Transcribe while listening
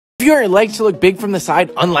If you want your legs to look big from the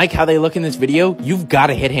side, unlike how they look in this video, you've got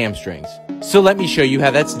to hit hamstrings. So let me show you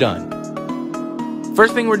how that's done.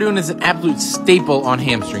 First thing we're doing is an absolute staple on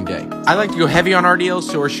hamstring day. I like to go heavy on RDLs,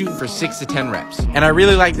 so we're shooting for 6 to 10 reps. And I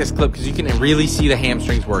really like this clip because you can really see the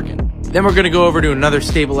hamstrings working. Then we're gonna go over to another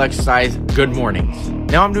staple exercise, good mornings.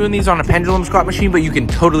 Now I'm doing these on a pendulum squat machine, but you can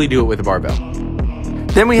totally do it with a barbell.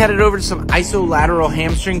 Then we headed over to some isolateral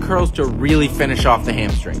hamstring curls to really finish off the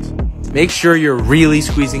hamstrings. Make sure you're really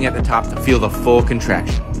squeezing at the top to feel the full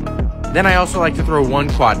contraction. Then I also like to throw one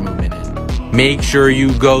quad movement in. Make sure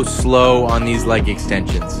you go slow on these leg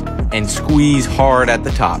extensions and squeeze hard at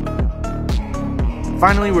the top.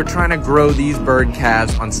 Finally, we're trying to grow these bird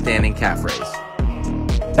calves on standing calf raise.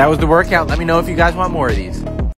 That was the workout. Let me know if you guys want more of these.